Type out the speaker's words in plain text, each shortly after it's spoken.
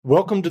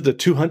Welcome to the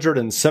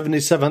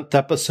 277th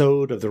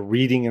episode of the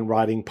Reading and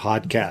Writing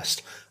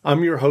Podcast.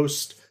 I'm your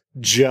host,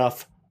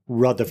 Jeff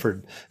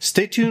Rutherford.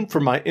 Stay tuned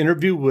for my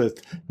interview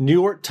with New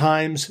York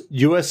Times,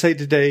 USA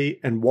Today,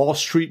 and Wall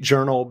Street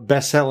Journal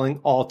bestselling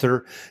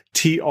author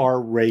T.R.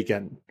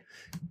 Ragan.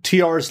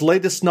 T.R.'s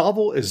latest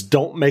novel is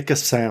Don't Make a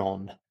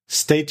Sound.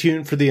 Stay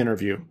tuned for the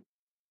interview.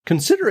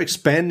 Consider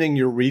expanding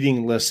your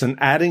reading list and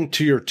adding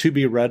to your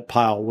to-be-read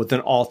pile with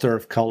an author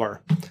of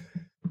color.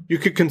 You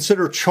could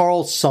consider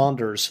Charles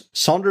Saunders.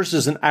 Saunders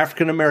is an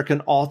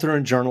African-American author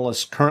and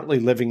journalist currently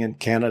living in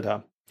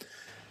Canada.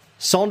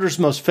 Saunders'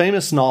 most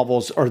famous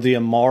novels are the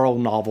Immoral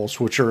novels,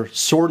 which are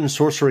sword and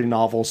sorcery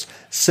novels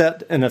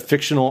set in a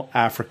fictional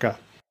Africa.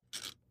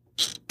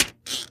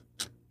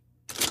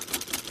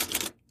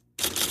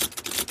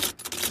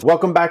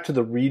 Welcome back to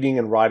the Reading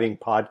and Writing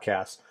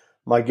Podcast.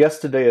 My guest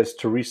today is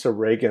Teresa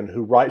Ragan,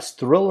 who writes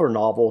thriller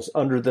novels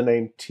under the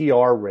name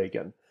T.R.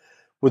 Ragan.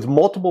 With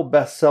multiple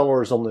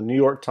bestsellers on the New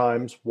York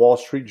Times, Wall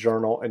Street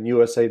Journal, and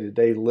USA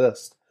Today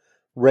list,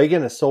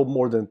 Ragan has sold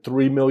more than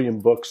 3 million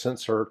books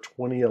since her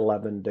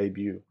 2011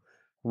 debut.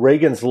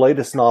 Ragan's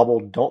latest novel,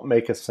 Don't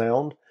Make a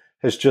Sound,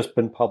 has just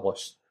been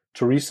published.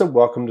 Teresa,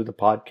 welcome to the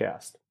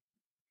podcast.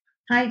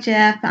 Hi,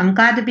 Jeff. I'm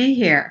glad to be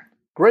here.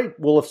 Great.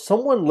 Well, if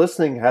someone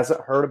listening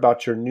hasn't heard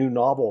about your new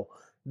novel,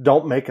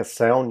 Don't Make a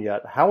Sound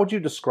yet, how would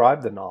you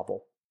describe the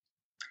novel?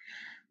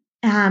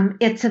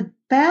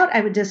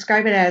 I would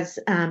describe it as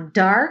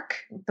dark,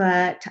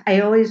 but I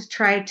always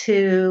try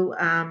to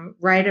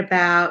write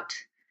about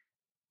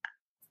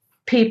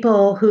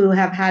people who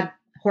have had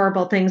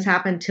horrible things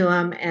happen to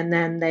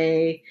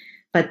them,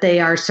 but they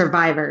are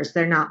survivors.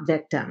 They're not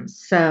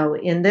victims. So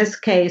in this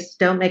case,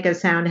 Don't Make a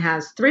Sound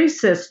has 3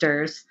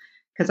 sisters,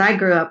 because I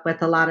grew up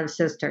with a lot of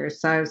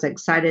sisters. So I was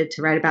excited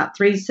to write about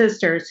 3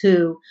 sisters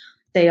who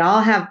they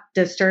all have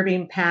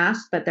disturbing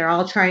past, but they're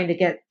all trying to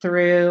get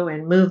through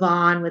and move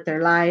on with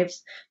their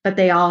lives, but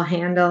they all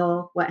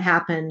handle what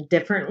happened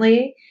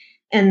differently.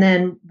 And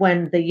then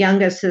when the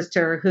youngest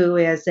sister, who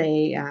is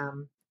a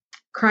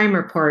crime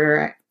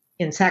reporter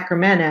in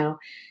Sacramento,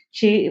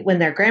 when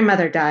their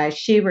grandmother dies,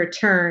 she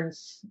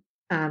returns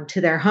to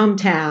their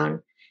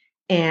hometown.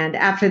 And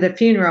after the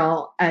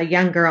funeral, a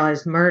young girl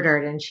is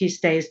murdered and she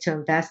stays to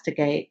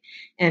investigate.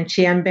 And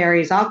she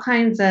unburies all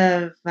kinds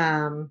of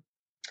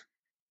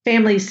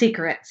family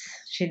secrets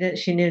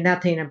she knew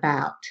nothing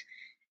about.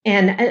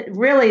 And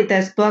really,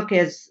 this book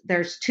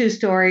there's 2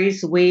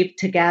 stories weaved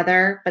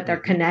together, but they're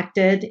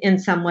connected in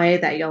some way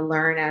that you'll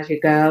learn as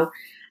you go.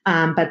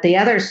 But the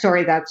other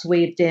story that's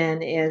weaved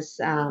in is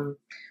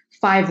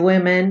 5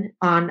 women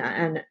on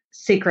a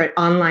secret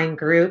online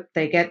group.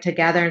 They get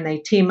together and they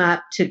team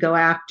up to go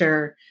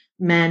after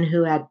men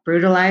who had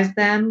brutalized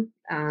them.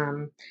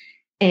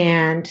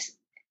 And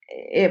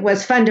it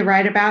was fun to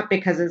write about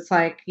because it's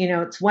like,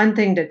 it's one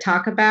thing to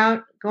talk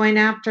about going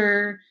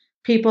after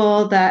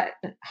people that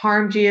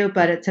harmed you,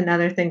 but it's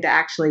another thing to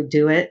actually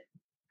do it.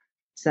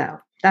 So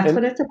that's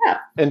what it's about.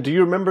 And do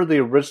you remember the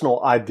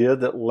original idea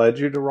that led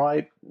you to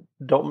write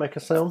Don't Make a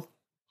Sound?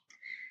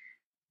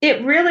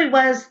 It really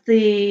was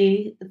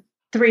the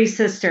 3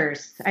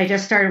 sisters. I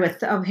just started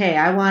with, okay,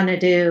 I want to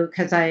do,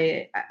 because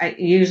I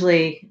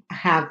usually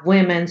have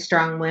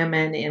strong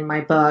women in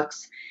my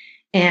books.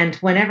 And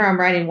whenever I'm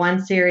writing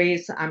one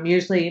series,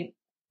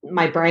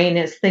 my brain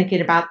is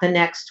thinking about the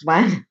next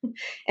one.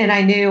 And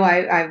I knew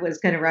I was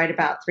going to write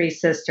about 3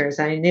 sisters.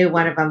 I knew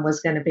one of them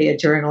was going to be a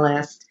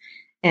journalist,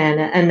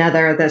 and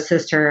another, the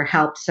sister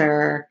helps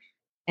her.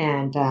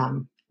 And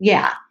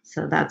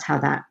so that's how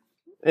that.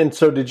 And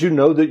so did you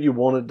know that you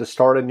wanted to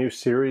start a new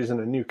series and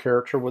a new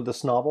character with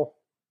this novel?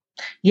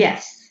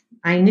 Yes,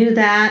 I knew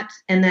that.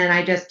 And then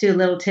I just do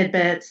little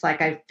tidbits,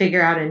 like I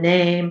figure out a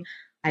name.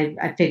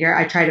 I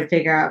try to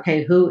figure out,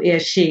 okay, who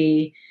is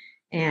she?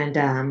 And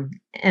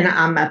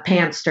I'm a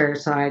pantster,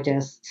 so I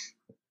just,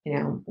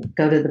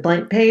 go to the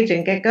blank page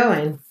and get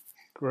going.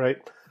 Great.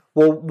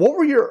 Well, what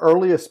were your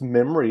earliest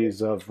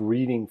memories of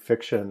reading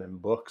fiction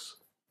and books?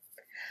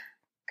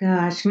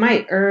 Gosh,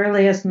 my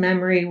earliest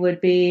memory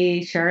would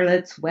be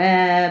Charlotte's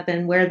Web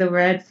and Where the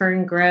Red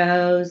Fern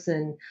Grows.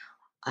 And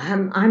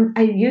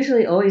I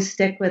usually always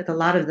stick with a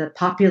lot of the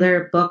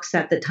popular books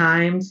at the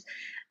times.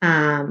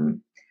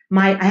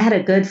 I had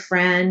a good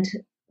friend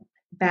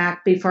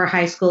back before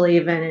high school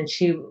even, and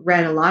she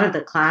read a lot of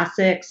the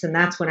classics. And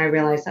that's when I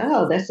realized,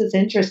 oh, this is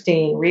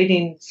interesting.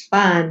 Reading's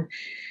fun.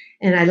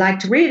 And I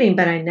liked reading,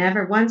 but I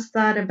never once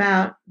thought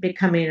about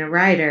becoming a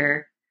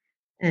writer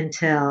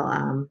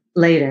until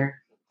later.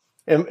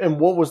 And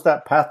what was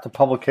that path to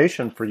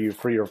publication for you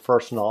for your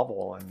first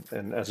novel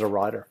and as a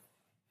writer?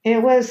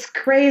 It was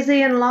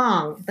crazy and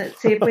long. Let's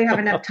see if we have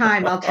enough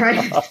time. I'll try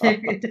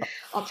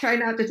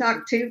not to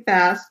talk too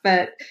fast.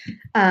 But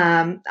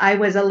I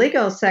was a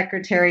legal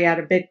secretary at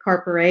a big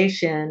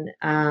corporation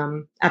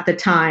at the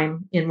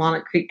time in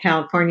Walnut Creek,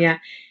 California,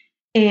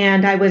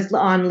 and I was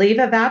on leave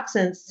of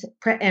absence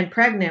and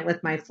pregnant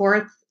with my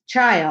 4th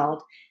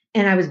child.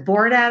 and I was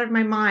bored out of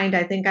my mind.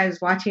 I think I was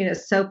watching a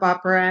soap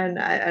opera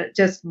and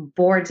just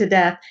bored to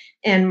death.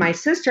 And my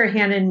sister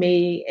handed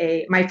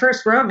me my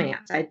first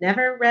romance. I'd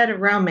never read a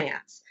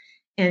romance.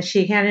 And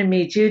she handed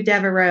me Jude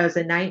Devereux's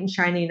A Knight in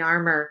Shining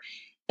Armor.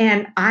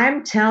 And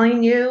I'm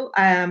telling you,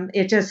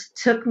 it just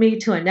took me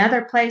to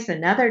another place,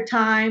 another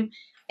time.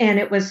 And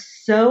it was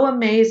so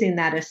amazing,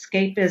 that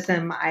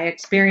escapism I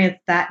experienced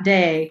that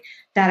day,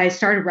 that I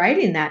started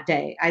writing that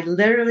day. I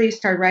literally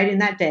started writing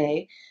that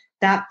day.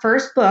 That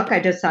first book, I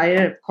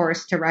decided, of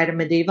course, to write a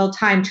medieval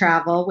time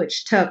travel,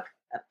 which took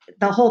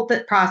the whole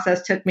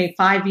process took me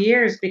 5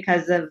 years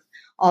because of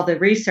all the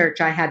research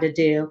I had to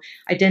do.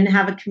 I didn't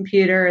have a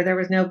computer. There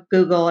was no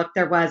Google. If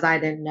there was, I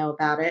didn't know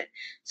about it.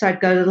 So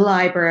I'd go to the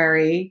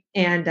library,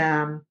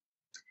 and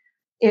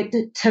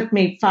it took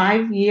me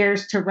 5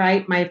 years to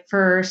write my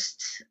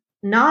first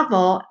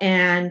novel.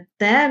 And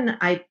then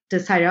I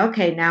decided,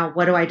 okay, now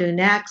what do I do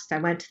next? I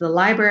went to the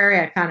library.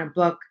 I found a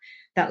book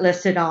that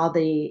listed all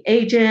the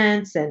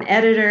agents and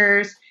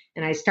editors,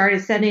 and I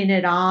started sending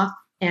it off.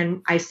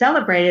 And I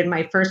celebrated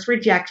my first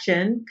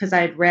rejection because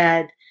I'd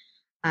read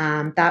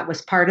that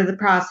was part of the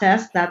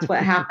process. That's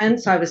what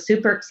happened. So I was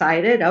super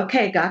excited.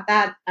 Okay, got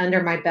that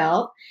under my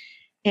belt.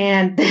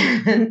 And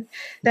then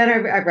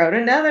I wrote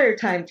another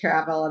time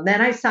travel, and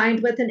then I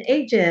signed with an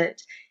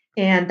agent,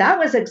 and that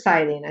was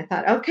exciting. I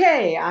thought,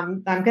 okay,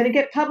 I'm going to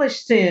get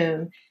published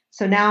soon.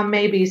 So now I'm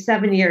maybe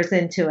 7 years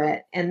into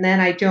it. And then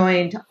I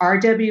joined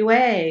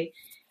RWA,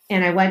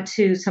 and I went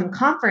to some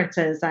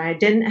conferences. I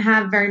didn't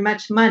have very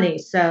much money,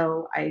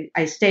 so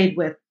I stayed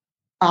with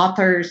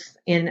authors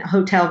in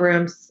hotel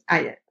rooms,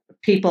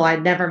 people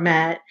I'd never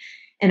met.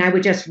 And I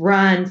would just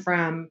run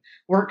from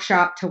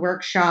workshop to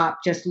workshop,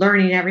 just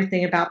learning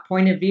everything about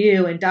point of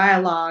view and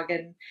dialogue,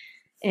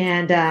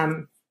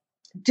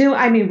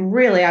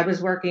 really, I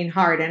was working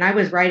hard, and I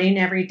was writing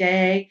every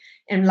day.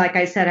 And like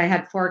I said, I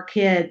had 4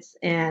 kids,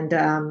 and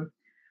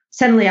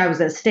suddenly I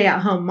was a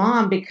stay-at-home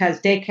mom because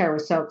daycare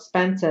was so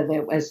expensive.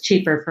 It was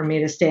cheaper for me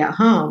to stay at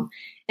home.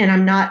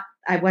 And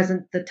I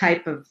wasn't the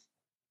type of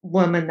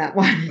woman that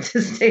wanted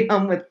to stay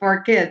home with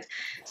 4 kids.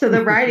 So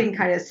the writing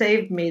kind of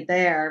saved me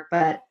there,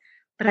 but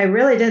I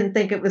really didn't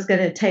think it was going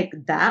to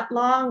take that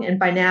long. And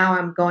by now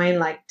I'm going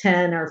like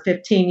 10 or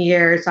 15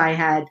 years. I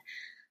had.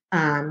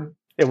 And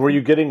were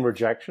you getting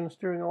rejections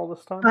during all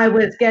this time? I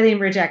was getting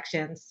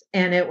rejections,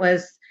 and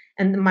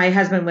my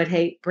husband would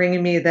hate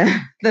bringing me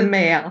the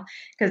mail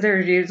because there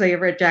was usually a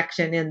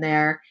rejection in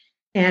there.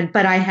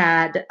 But I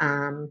had.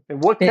 And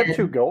what kept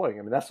you going?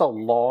 I mean, that's a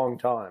long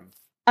time.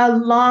 A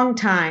long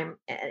time.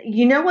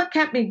 You know what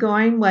kept me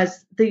going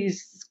was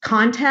these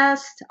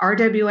contests.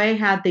 RWA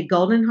had the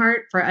Golden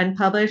Heart for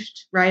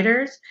unpublished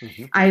writers.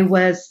 Mm-hmm. I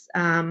was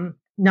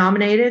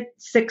nominated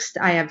 6.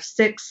 I have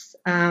 6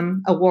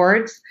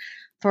 awards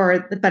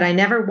but I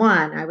never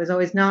won. I was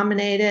always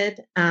nominated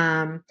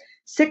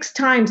 6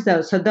 times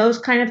though. So those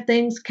kind of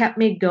things kept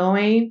me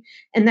going.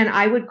 And then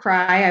I would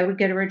cry. I would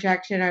get a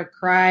rejection. I would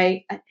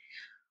cry.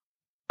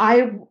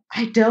 I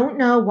don't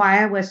know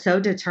why I was so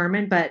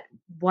determined, but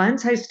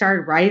once I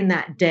started writing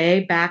that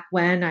day back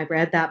when I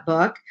read that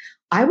book,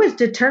 I was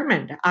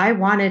determined. I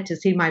wanted to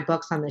see my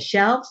books on the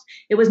shelves.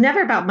 It was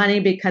never about money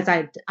because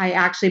I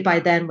actually by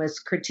then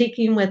was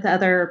critiquing with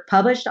other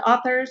published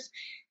authors,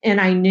 and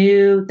I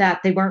knew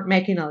that they weren't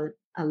making a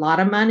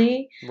lot of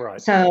money.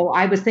 Right. So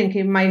I was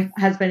thinking, my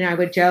husband and I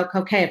would joke,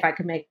 okay, if I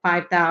could make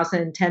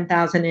 $5,000,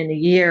 $10,000 in a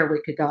year,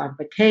 we could go on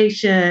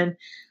vacation.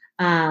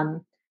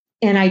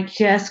 And I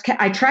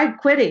tried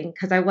quitting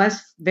because I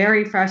was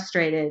very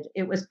frustrated.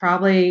 It was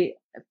probably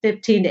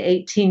 15 to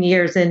 18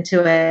 years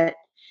into it.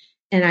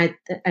 And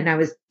I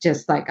was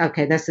just like,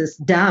 okay, this is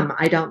dumb.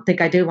 I don't think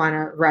I do want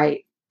to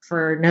write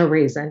for no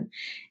reason.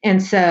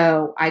 And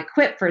so I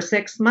quit for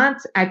 6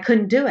 months. I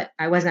couldn't do it.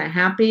 I wasn't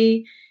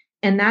happy.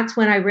 And that's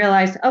when I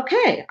realized,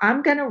 okay,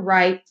 I'm going to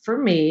write for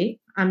me.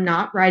 I'm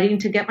not writing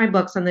to get my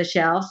books on the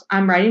shelves.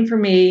 I'm writing for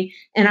me,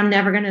 and I'm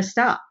never going to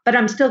stop. But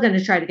I'm still going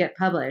to try to get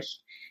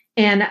published.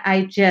 And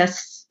I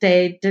just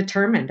stayed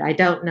determined. I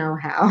don't know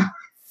how.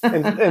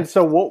 and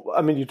so,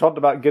 you talked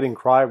about getting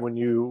cry when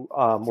you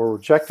were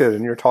rejected,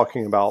 and you're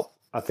talking about,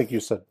 I think you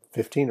said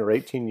 15 or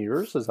 18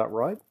 years. Is that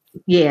right?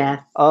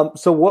 Yeah.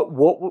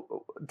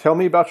 So tell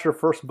me about your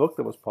first book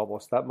that was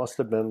published. That must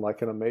have been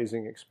like an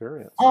amazing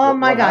experience. Oh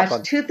my gosh.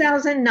 Happened?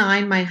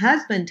 2009, my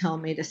husband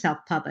told me to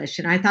self-publish,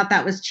 and I thought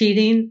that was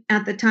cheating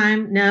at the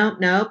time.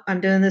 Nope.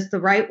 I'm doing this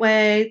the right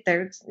way.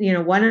 There's,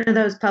 one of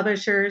those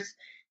publishers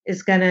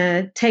is going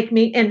to take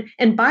me.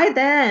 And by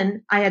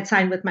then I had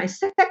signed with my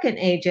second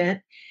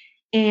agent,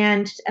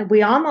 and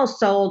we almost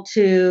sold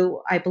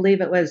to, I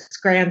believe it was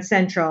Grand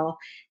Central.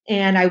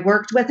 And I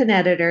worked with an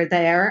editor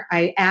there.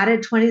 I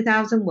added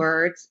 20,000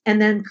 words, and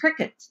then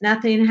crickets,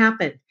 nothing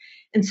happened.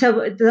 And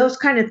so those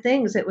kind of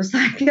things, it was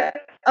like,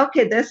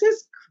 okay, this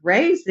is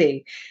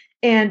crazy.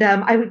 And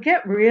I would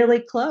get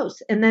really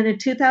close. And then in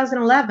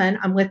 2011,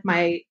 I'm with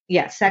my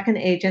second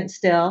agent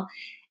still.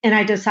 And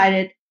I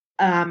decided,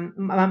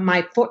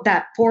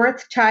 that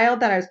fourth child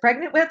that I was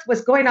pregnant with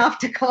was going off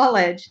to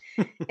college,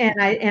 and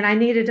I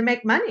needed to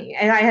make money,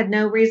 and I had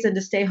no reason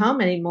to stay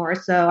home anymore.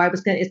 So I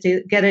was going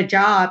to get a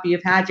job.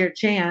 You've had your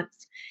chance.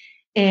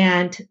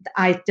 And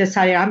I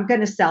decided I'm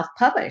going to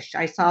self-publish.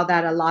 I saw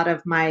that a lot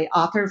of my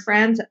author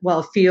friends,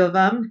 well, a few of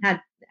them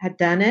had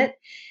done it.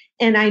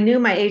 And I knew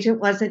my agent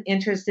wasn't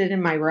interested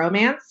in my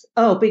romance.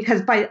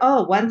 Because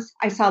once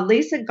I saw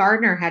Lisa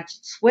Gardner had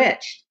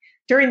switched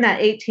during that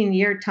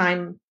 18-year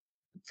time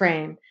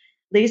frame.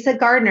 Lisa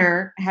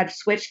Gardner had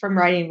switched from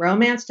writing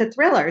romance to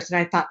thrillers. And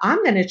I thought,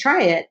 I'm going to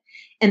try it.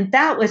 And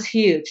that was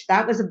huge.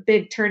 That was a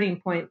big turning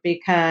point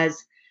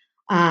because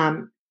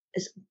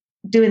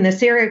doing the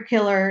serial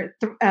killer,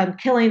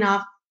 killing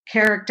off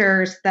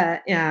characters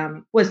that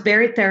was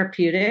very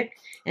therapeutic,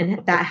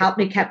 and that helped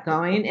me keep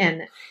going.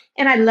 And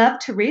I love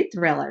to read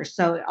thrillers,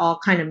 so it all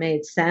kind of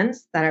made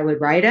sense that I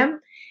would write them.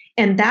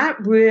 And that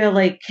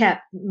really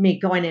kept me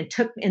going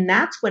and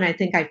that's when I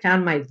think I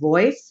found my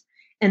voice.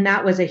 And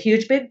that was a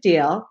huge big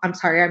deal. I'm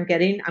sorry, I'm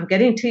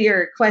getting to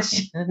your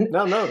question.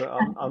 No,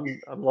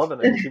 I'm loving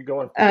it. Keep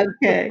going.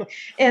 Okay.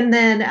 And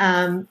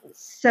then,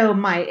 so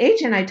my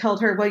agent, I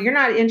told her, well, you're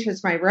not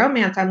interested in my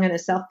romance. I'm going to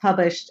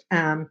self-publish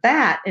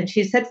that. And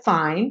she said,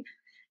 fine.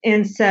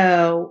 And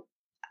so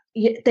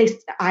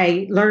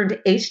I learned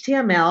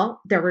HTML.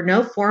 There were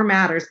no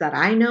formatters that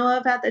I know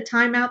of at the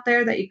time out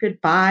there that you could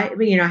buy,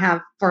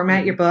 have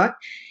format your book.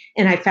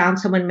 And I found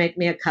someone make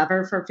me a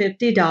cover for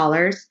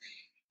 $50.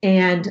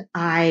 And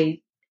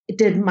I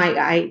did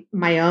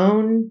my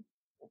own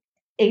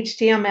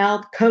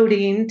HTML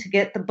coding to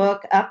get the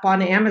book up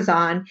on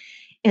Amazon.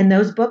 And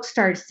those books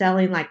started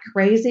selling like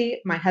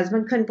crazy. My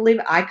husband couldn't believe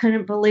it. I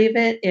couldn't believe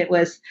it. It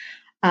was,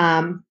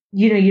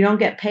 you don't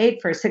get paid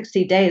for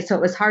 60 days. So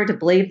it was hard to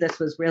believe this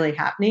was really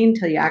happening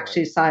until you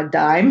actually saw a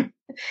dime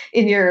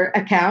in your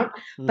account.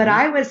 Mm-hmm. But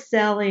I was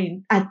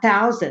selling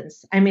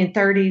thousands,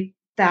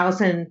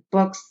 30,000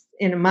 books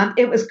in a month.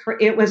 It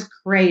was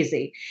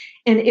crazy.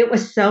 And it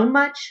was so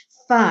much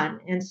fun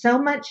and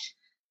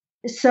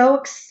so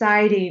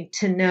exciting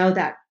to know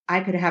that I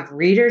could have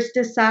readers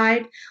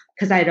decide,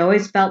 because I'd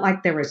always felt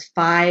like there was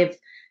 5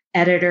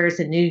 editors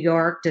in New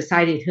York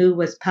deciding who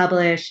was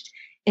published,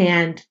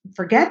 and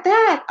forget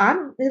that.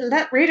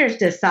 Let readers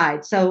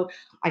decide. So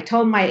I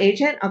told my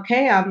agent,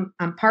 okay, I'm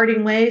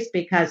parting ways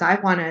because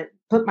I want to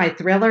put my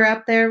thriller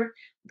up there,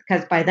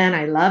 because by then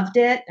I loved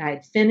it.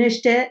 I'd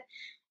finished it.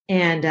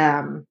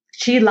 And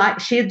she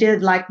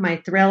did like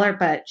my thriller,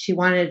 but she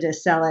wanted to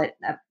sell it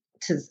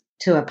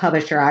to a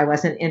publisher I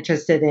wasn't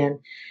interested in.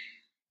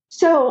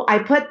 So I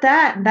put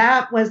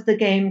that was the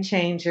game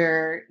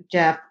changer,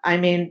 Jeff.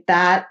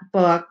 That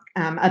book,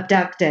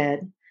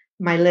 Abducted,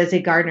 my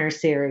Lizzie Gardner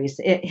series,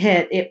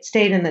 it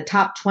stayed in the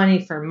top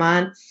 20 for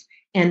months.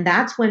 And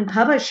that's when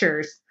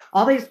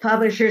all these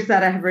publishers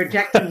that have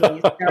rejected me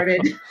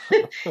started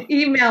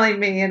emailing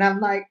me. And I'm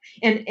like,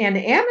 and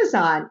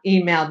Amazon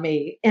emailed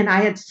me. And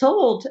I had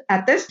sold,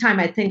 at this time,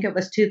 I think it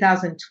was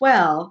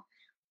 2012.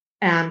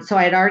 So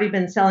I had already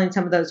been selling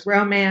some of those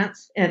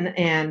romance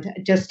and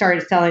just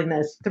started selling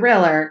this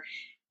thriller.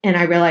 And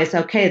I realized,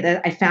 okay,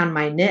 that I found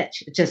my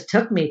niche. It just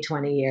took me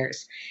 20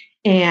 years.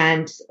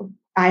 And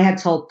I had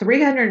sold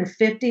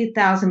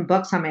 350,000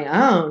 books on my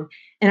own.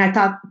 And I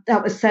thought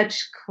that was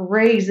such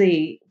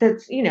crazy.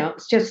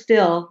 It's just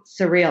still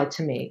surreal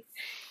to me.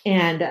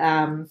 And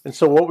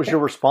so what was your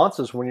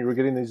responses when you were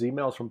getting these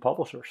emails from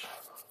publishers?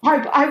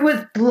 I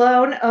was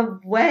blown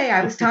away.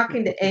 I was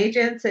talking to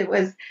agents.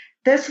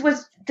 This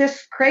was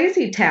this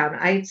crazy town.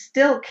 I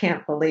still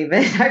can't believe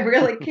it. I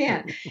really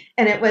can't.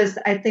 And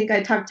I think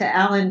I talked to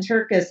Alan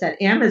Turkus at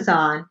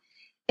Amazon,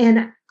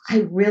 and I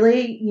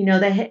really,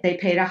 they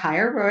paid a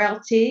higher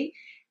royalty,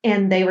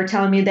 and they were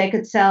telling me they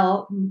could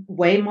sell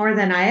way more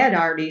than I had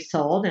already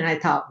sold. And I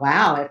thought,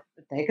 wow,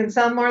 if they can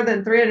sell more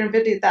than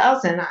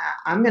 350,000,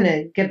 I'm going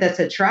to give this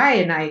a try.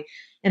 And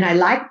I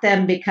liked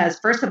them because,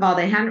 first of all,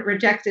 they hadn't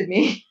rejected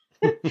me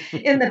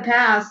in the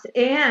past,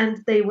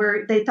 and they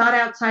thought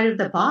outside of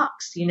the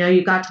box.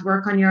 You got to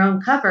work on your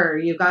own cover.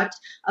 You got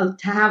to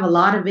have a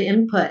lot of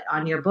input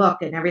on your book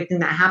and everything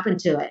that happened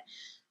to it.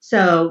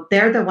 So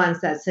they're the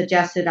ones that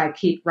suggested I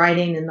keep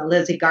writing in the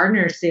Lizzie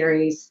Gardner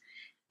series.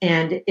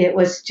 And it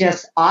was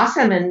just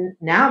awesome. And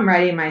now I'm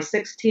writing my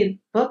 16th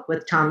book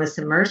with Thomas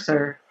and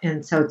Mercer.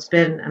 And so it's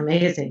been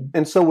amazing.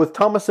 And so with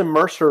Thomas and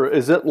Mercer,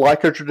 is it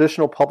like a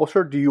traditional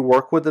publisher? Do you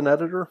work with an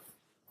editor?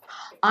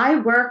 I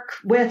work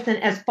with,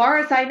 and as far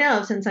as I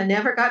know, since I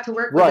never got to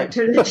work with a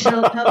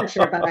traditional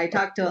publisher, but I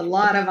talked to a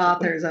lot of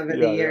authors over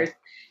the years,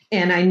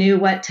 and I knew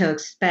what to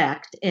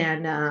expect.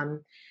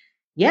 And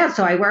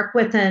so I work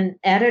with an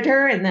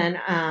editor, and then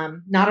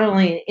not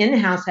only an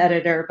in-house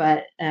editor,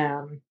 but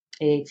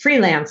a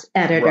freelance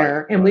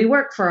editor. And we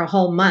work for a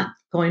whole month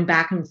going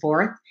back and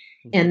forth.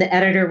 And the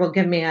editor will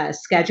give me a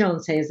schedule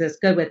and say, is this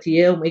good with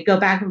you? And we go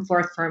back and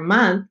forth for a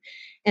month.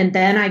 And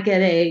then I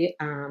get a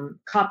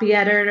copy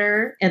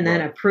editor and then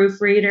a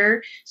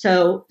proofreader.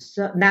 So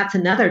that's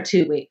another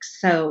 2 weeks.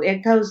 So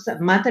it goes a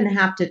month and a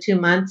half to 2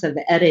 months of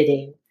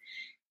editing,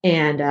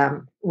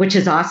 and which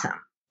is awesome.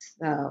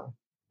 So,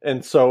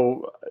 And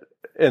so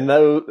in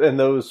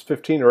those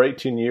 15 or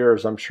 18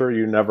 years, I'm sure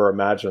you never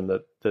imagined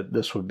that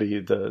this would be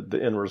the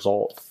end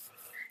result.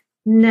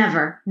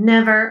 never,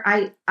 never.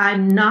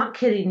 I'm not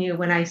kidding you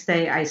when I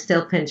say I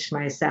still pinch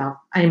myself.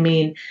 I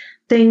mean,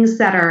 things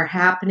that are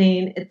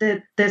happening,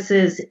 this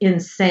is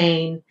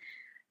insane.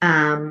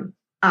 Um,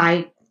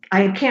 I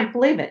I can't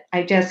believe it.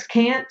 I just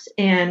can't.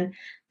 And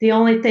the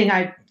only thing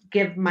I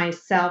give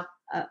myself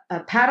a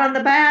pat on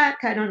the back.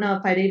 I don't know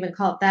if I'd even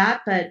call it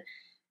that, but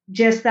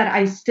just that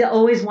I still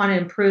always want to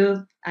improve.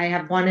 I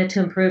have wanted to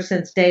improve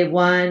since day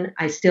one.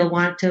 I still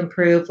want to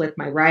improve with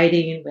my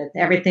writing, with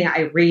everything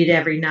I read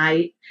every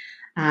night.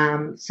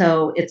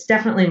 So it's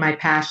definitely my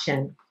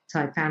passion.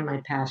 So I found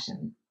my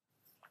passion.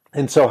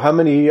 And so how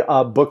many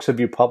books have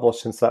you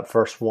published since that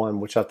first one,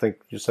 which I think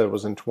you said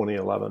was in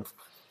 2011?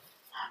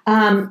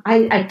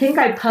 I think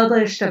I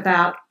published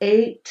about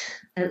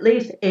at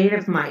least eight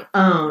of my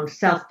own,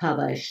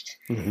 self-published,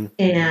 Mm-hmm.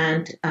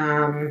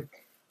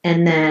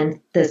 and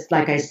then this,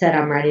 like I said,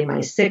 I'm writing my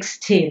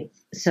 16th.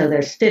 So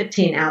there's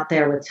 15 out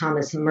there with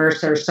Thomas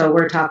Mercer. So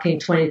we're talking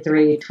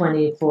 23,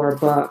 24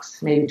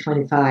 books, maybe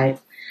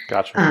 25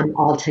 Gotcha.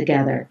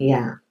 altogether.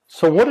 Yeah.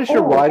 So what is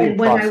your writing And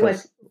when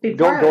process?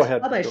 before I Go was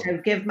ahead. published, I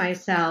would give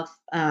myself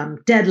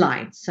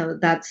deadlines. So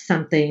that's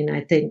something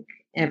I think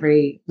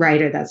every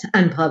writer that's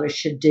unpublished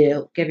should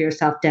do. Give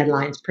yourself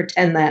deadlines.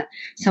 Pretend that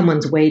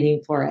someone's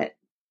waiting for it.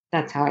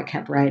 That's how I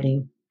kept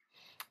writing.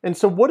 And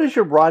so what is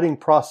your writing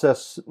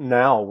process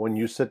now when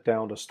you sit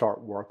down to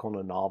start work on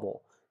a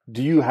novel?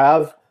 Do you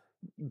have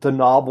the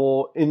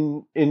novel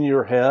in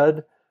your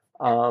head?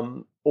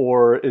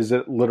 Or is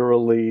it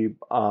literally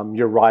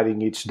you're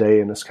writing each day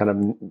and it's kind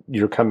of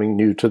you're coming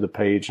new to the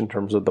page in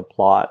terms of the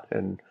plot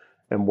and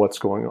what's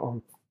going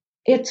on?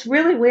 It's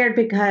really weird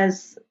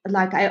because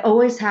like I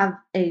always have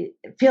it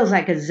feels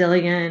like a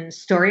zillion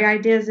story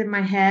ideas in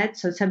my head.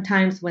 So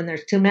sometimes when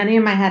there's too many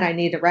in my head, I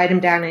need to write them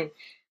down and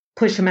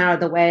push them out of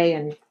the way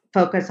and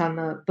focus on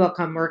the book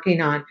I'm working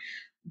on.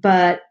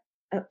 But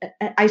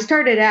I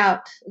started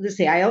out, let's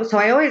see, so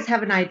I always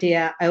have an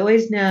idea. I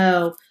always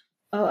know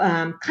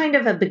kind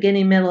of a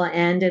beginning, middle,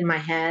 end in my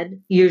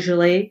head,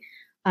 usually.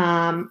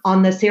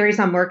 On the series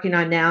I'm working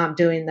on now, I'm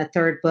doing the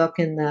third book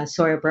in the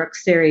Sawyer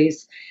Brooks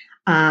series.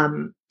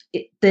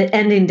 The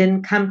ending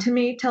didn't come to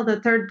me till the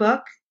third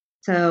book.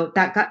 So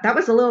that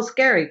was a little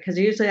scary because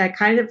usually I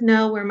kind of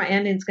know where my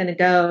ending's going to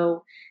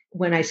go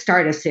when I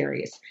start a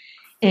series.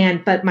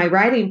 But my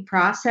writing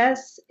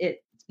process,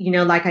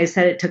 like I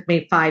said, it took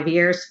me 5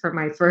 years for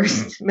my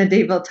first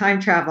medieval time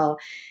travel.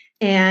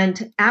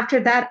 And after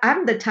that,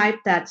 I'm the type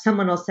that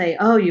someone will say,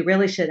 "Oh, you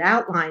really should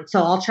outline."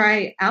 So I'll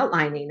try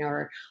outlining,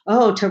 or,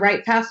 "Oh, to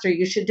write faster,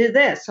 you should do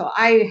this." So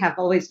I have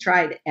always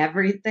tried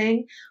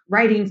everything.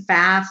 Writing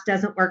fast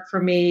doesn't work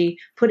for me.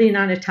 Putting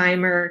on a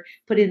timer,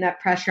 putting that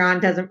pressure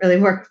on doesn't really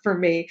work for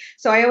me.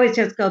 So I always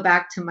just go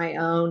back to my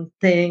own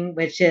thing,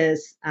 which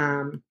is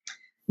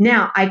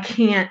now I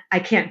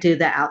can't do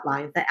the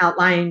outline. The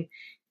outline,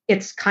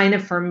 it's kind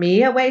of for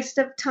me a waste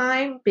of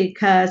time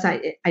because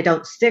I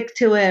don't stick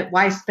to it.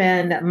 Why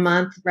spend a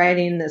month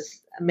writing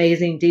this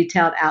amazing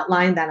detailed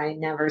outline that I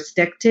never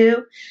stick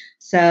to?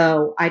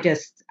 So I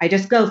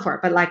just go for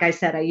it. But like I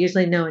said, I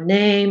usually know a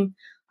name.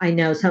 I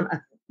know some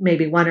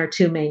maybe one or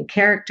two main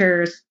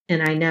characters,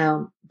 and I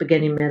know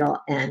beginning, middle,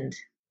 end.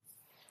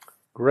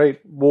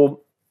 Great.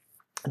 Well,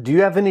 do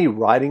you have any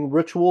writing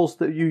rituals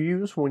that you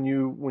use when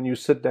you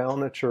sit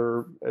down at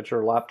your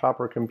laptop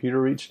or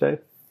computer each day?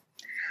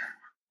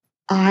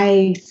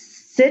 I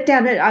sit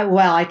down and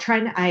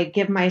I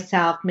give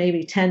myself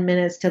maybe 10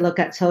 minutes to look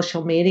at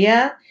social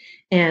media,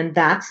 and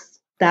that's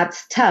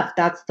tough.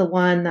 That's the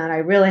one that I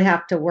really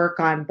have to work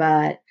on.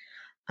 But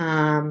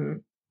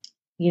um,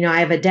 I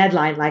have a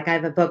deadline, like I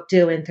have a book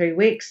due in 3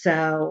 weeks.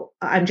 So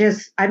I'm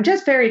just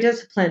very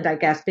disciplined, I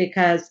guess,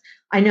 because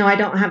I know I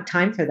don't have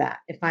time for that.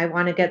 If I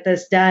want to get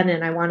this done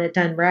and I want it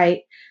done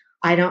right,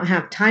 I don't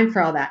have time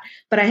for all that.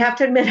 But I have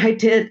to admit,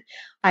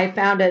 I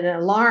found an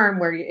alarm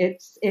where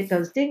it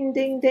goes ding,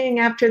 ding, ding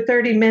after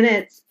 30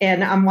 minutes.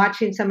 And I'm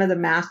watching some of the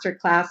master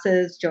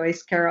classes,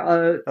 Joyce Carol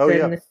Oates Oh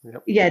yeah. and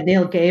Yep. yeah,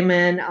 Neil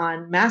Gaiman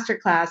on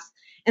masterclass.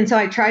 And so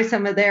I try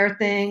some of their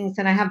things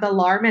and I have the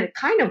alarm, and it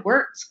kind of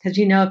works because,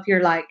 if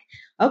you're like,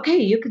 okay,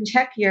 you can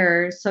check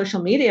your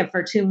social media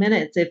for 2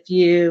 minutes if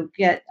you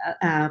get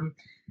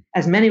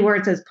as many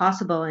words as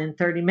possible in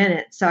 30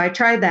 minutes. So I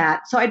try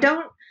that. So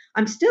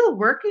I'm still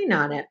working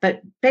on it,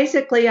 but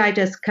basically I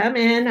just come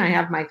in, I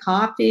have my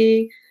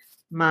coffee,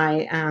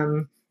 my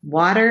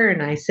water,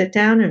 and I sit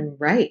down and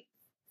write.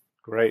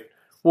 Great.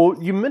 Well,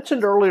 you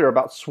mentioned earlier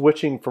about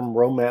switching from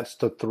romance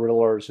to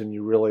thrillers, and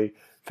you really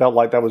felt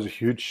like that was a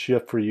huge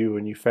shift for you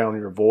and you found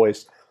your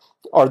voice.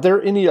 Are there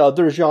any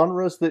other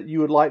genres that you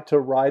would like to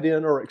write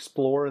in or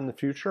explore in the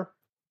future?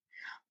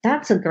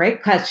 That's a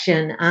great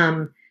question.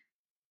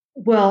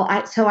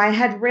 So I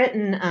had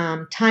written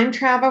time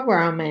travel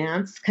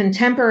romance,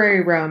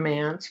 contemporary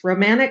romance,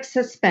 romantic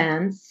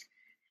suspense,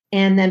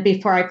 and then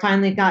before I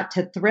finally got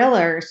to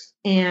thrillers.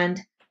 And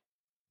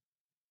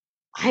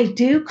I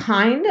do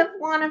kind of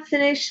want to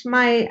finish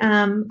my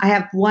I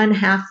have one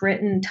half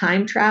written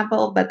time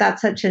travel, but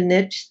that's such a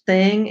niche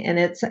thing and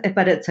it's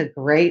a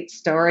great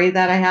story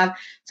that I have.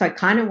 So I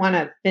kind of want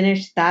to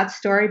finish that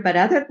story, but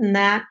other than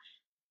that,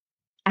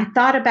 I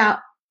thought about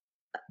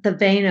the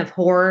vein of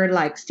horror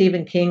like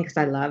Stephen King because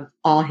I love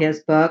all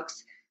his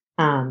books.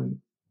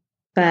 Um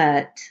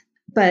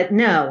but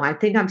no, I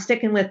think I'm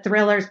sticking with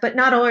thrillers, but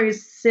not always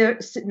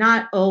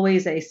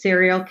a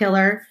serial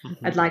killer.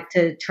 Mm-hmm. I'd like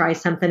to try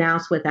something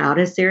else without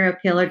a serial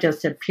killer,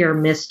 just a pure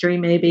mystery,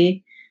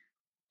 maybe.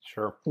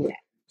 Sure. Yeah.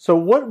 So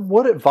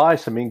what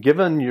advice, I mean,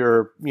 given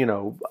your,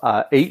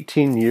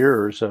 18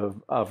 years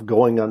of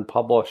going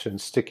unpublished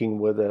and sticking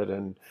with it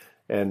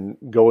and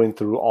going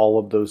through all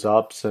of those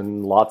ups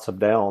and lots of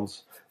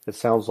downs, it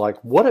sounds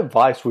like, what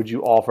advice would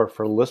you offer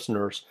for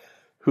listeners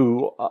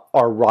who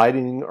are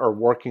writing or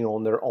working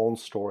on their own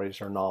stories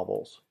or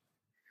novels?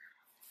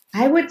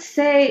 I would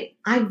say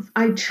I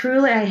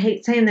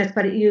hate saying this,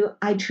 but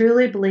I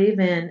truly believe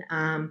in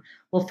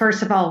well,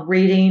 first of all,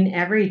 reading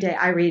every day.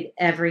 I read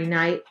every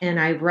night and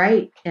I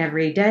write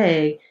every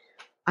day.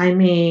 I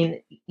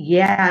mean,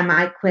 yeah, I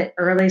might quit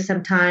early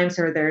sometimes,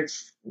 or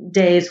there's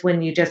days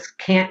when you just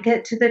can't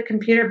get to the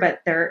computer, but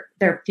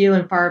they're few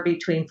and far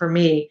between for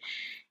me.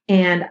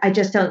 And I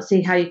just don't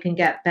see how you can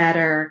get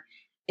better.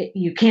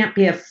 You can't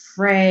be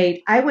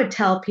afraid. I would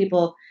tell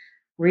people,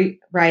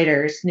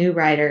 writers, new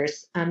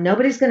writers,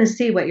 nobody's going to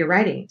see what you're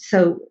writing.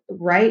 So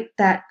write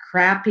that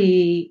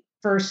crappy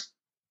first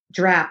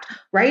draft.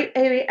 Write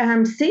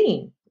a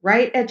scene.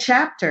 Write a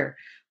chapter.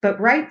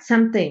 But write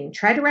something.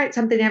 Try to write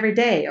something every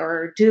day,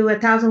 or do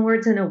 1,000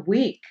 words in a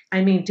week.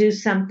 I mean, do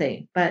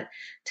something. But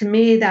to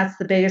me, that's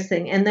the biggest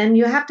thing. And then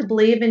you have to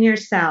believe in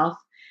yourself.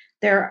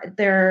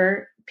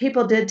 There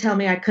people did tell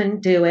me I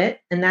couldn't do it,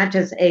 and that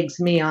just eggs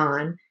me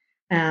on.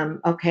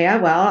 Okay,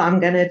 well, I'm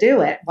going to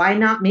do it. Why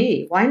not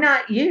me? Why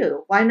not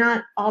you? Why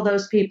not all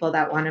those people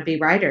that want to be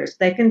writers?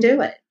 They can do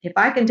it. If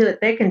I can do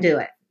it, they can do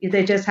it.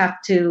 They just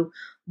have to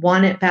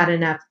want it bad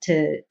enough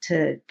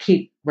to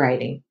keep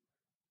writing.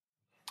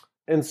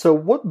 And so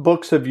what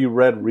books have you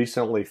read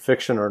recently,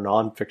 fiction or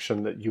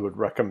nonfiction, that you would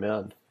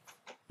recommend?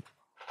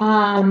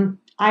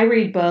 I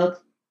read both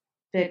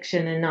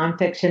fiction and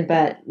nonfiction,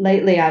 but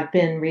lately I've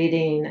been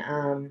reading.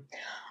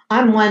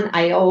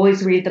 I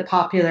always read the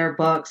popular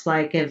books.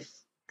 Like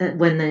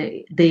when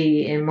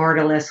the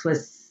Immortalist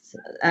was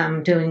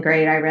doing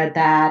great, I read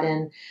that.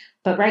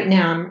 But right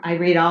now I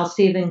read all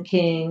Stephen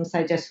King's.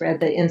 I just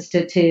read The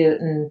Institute,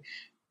 and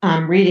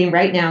I'm reading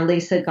right now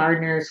Lisa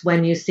Gardner's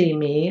When You See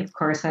Me. Of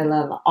course, I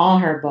love all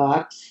her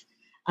books.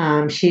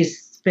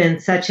 She's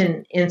been such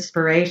an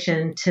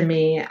inspiration to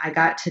me. I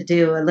got to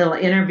do a little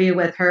interview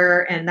with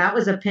her, and that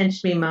was a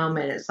pinch me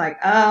moment. It's like,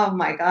 oh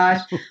my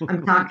gosh,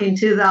 I'm talking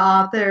to the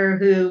author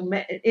who,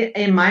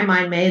 in my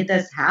mind, made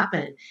this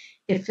happen.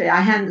 If I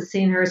hadn't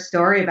seen her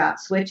story about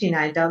switching,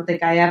 I don't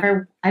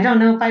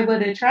know if I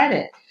would have tried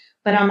it.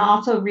 But I'm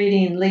also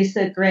reading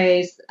Lisa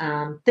Gray's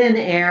Thin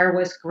Air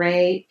was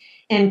great.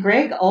 And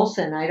Greg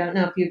Olson, I don't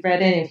know if you've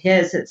read any of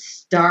his.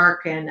 It's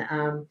dark and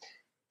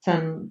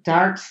some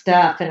dark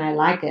stuff, and I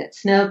like it.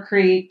 Snow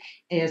Creek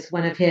is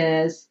one of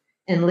his,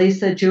 and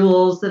Lisa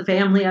Jewell's The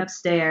Family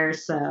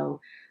Upstairs. So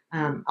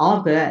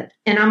all good.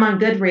 And I'm on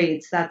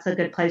Goodreads. That's a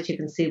good place you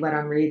can see what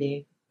I'm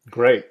reading.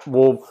 Great.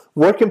 Well,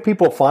 where can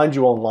people find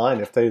you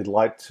online if they'd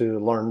like to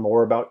learn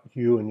more about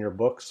you and your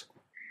books?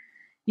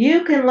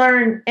 You can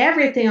learn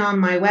everything on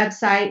my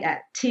website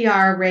at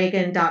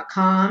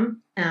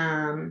trreagan.com.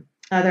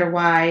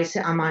 Otherwise,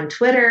 I'm on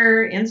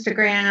Twitter,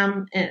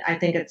 Instagram, and I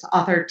think it's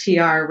author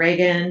TR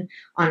Reagan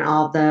on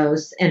all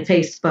those, and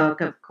Facebook,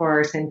 of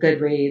course, and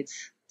Goodreads.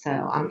 So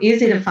I'm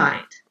easy to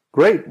find.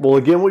 Great. Well,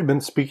 again, we've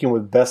been speaking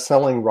with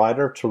best-selling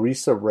writer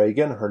Teresa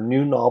Reagan. Her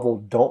new novel,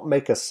 Don't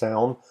Make a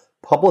Sound,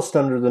 published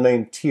under the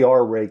name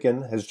TR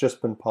Reagan, has just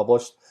been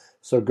published.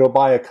 So go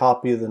buy a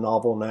copy of the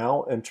novel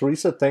now. And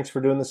Teresa, thanks for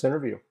doing this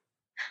interview.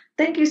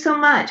 Thank you so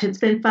much. It's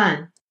been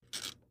fun.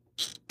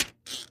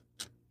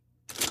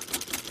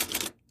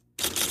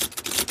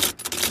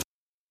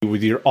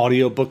 With your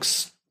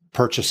audiobooks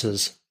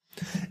purchases.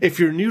 If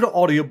you're new to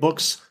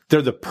audiobooks,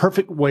 they're the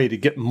perfect way to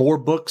get more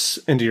books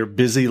into your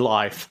busy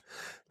life.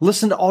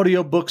 Listen to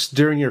audiobooks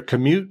during your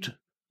commute,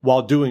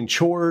 while doing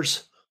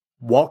chores,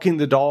 walking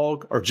the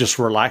dog, or just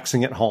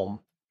relaxing at home.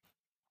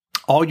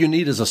 All you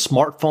need is a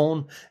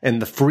smartphone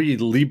and the free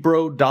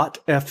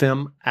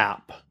Libro.fm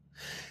app.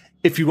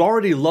 If you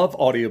already love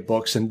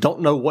audiobooks and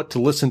don't know what to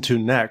listen to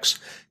next,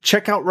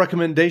 check out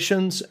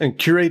recommendations and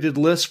curated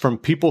lists from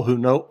people who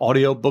know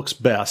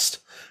audiobooks best,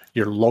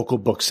 your local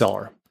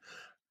bookseller.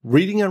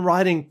 Reading and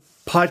Writing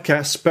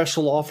Podcast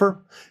special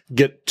offer,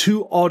 get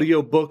 2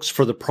 audiobooks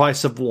for the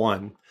price of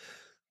 1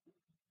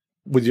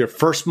 with your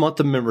first month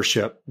of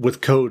membership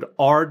with code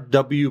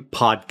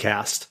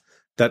RWPodcast.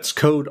 That's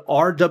code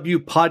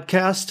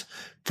RWPodcast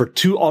for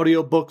 2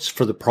 audiobooks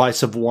for the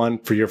price of 1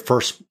 for your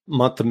first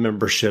month of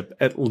membership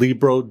at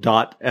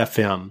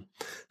Libro.fm.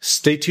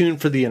 Stay tuned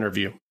for the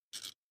interview.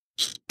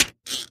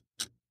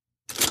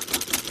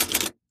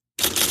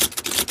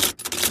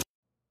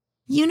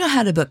 You know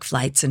how to book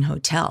flights and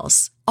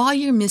hotels. All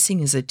you're missing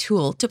is a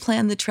tool to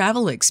plan the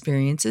travel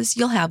experiences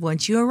you'll have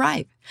once you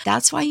arrive.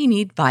 That's why you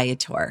need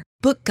Viator.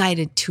 Book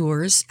guided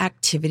tours,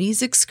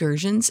 activities,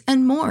 excursions,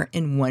 and more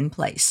in one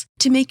place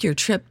to make your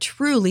trip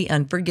truly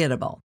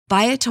unforgettable.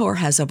 Viator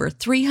has over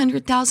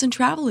 300,000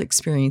 travel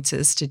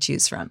experiences to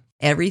choose from.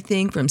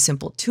 Everything from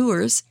simple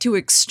tours to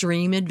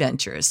extreme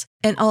adventures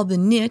and all the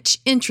niche,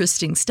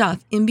 interesting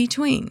stuff in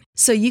between.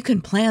 So you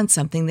can plan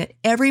something that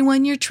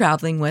everyone you're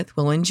traveling with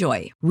will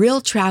enjoy. Real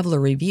traveler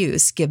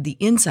reviews give the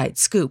inside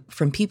scoop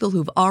from people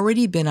who've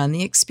already been on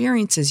the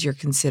experiences you're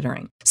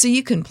considering. So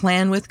you can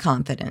plan with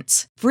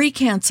confidence. Free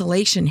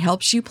cancellation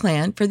helps you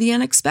plan for the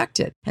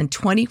unexpected. And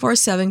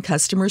 24/7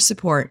 customer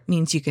support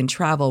means you can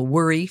travel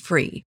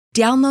worry-free.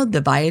 Download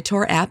the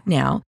Viator app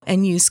now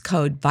and use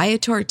code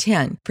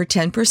Viator10 for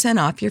 10%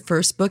 off your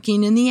first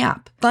booking in the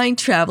app. Find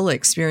travel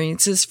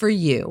experiences for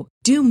you.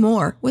 Do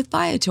more with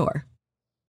Viator.